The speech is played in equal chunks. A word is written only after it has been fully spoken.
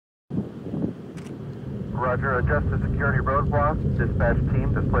Roger, adjusted security roadblock. Dispatch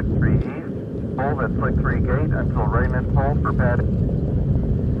team to SLC-3E East. Hold at SLC-3 gate until readiness hold for pad.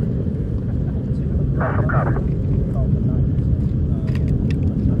 Awesome, copy.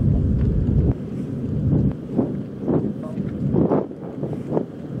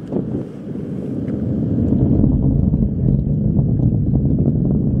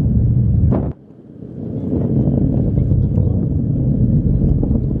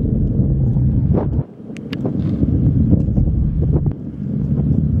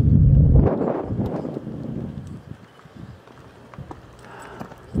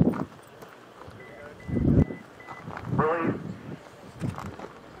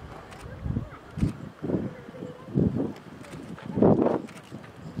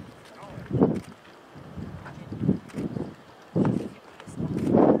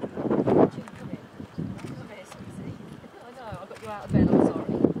 Out of bed, I'm sorry.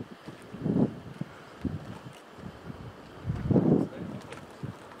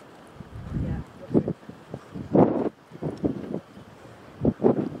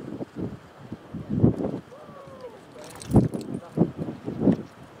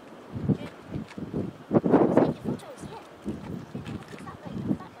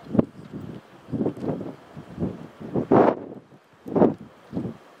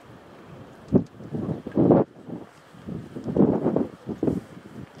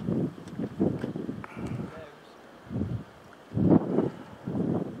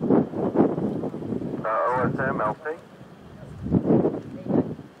 OSM, LC.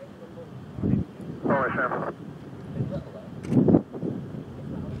 OSM.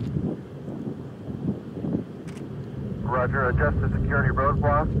 Roger, adjusted security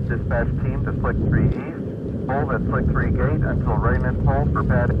roadblock. Dispatch team to SLC-3 East. Hold at SLC-3 gate until readiness hold for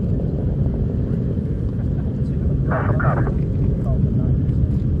pad. Awesome, copy.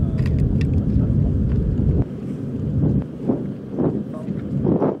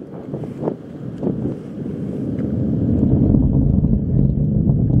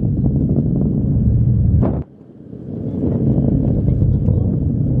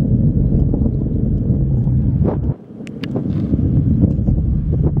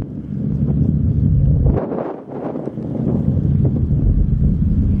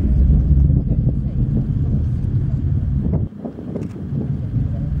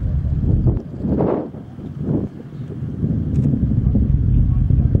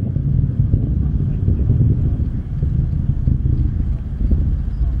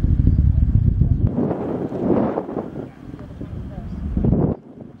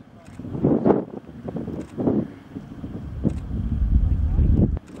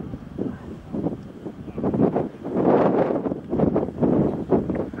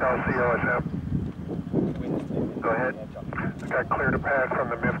 Go ahead. I got cleared a pad from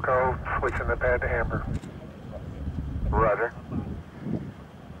the MIFCO, switching the pad to Amber. Roger.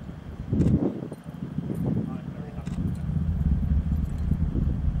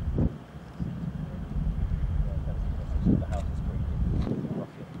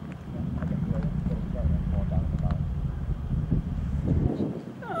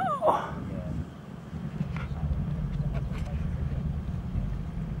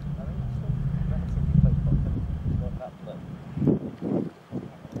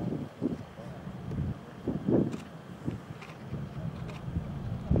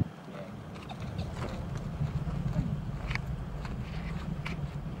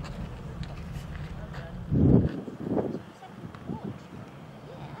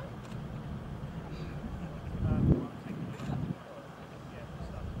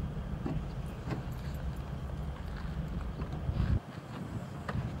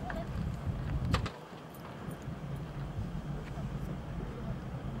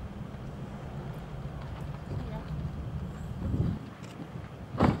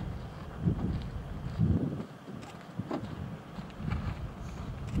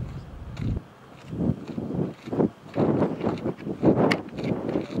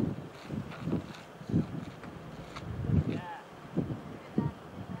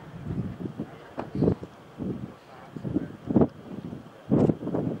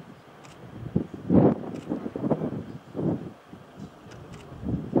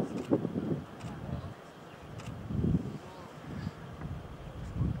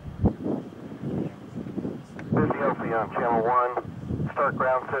 On channel 1, start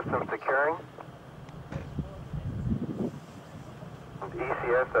ground systems securing.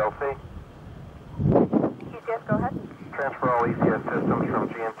 ECS, LC. ECS, go ahead. Transfer all ECS systems from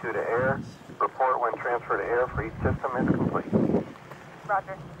GM2 to air. Report when transfer to air for each system is complete.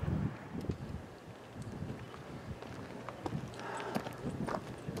 Roger.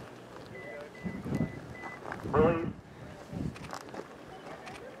 Release.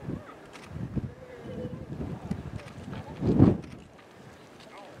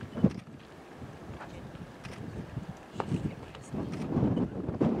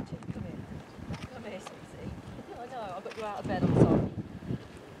 Come here, sweetie. I know, I got you out of bed, I'm sorry.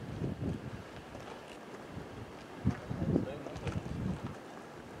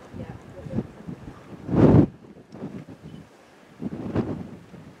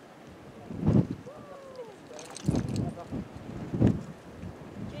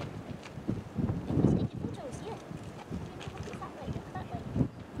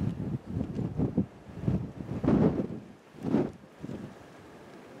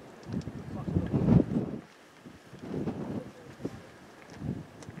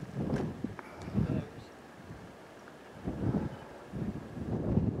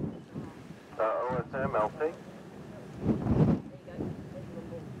 OSM LT.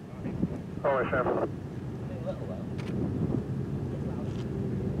 OSM.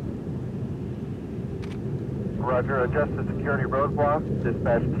 Roger, adjust the security roadblock.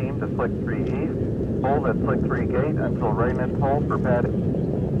 Dispatch team to Slick 3 East. Hold at Slick 3 Gate until readiness hold for pad.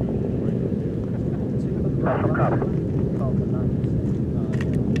 Awesome copy.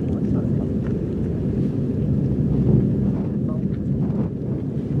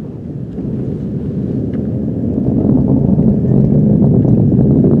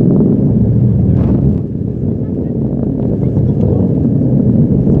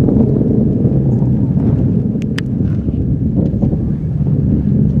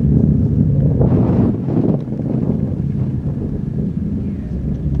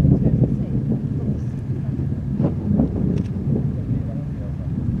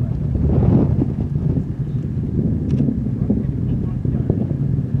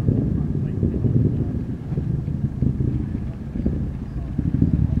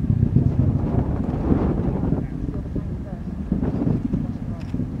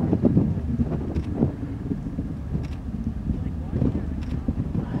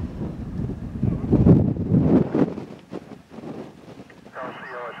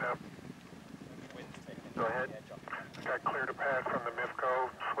 Go ahead. Got clear to pad from the MIFCO,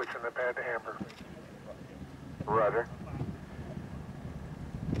 switching the pad to Amber. Roger.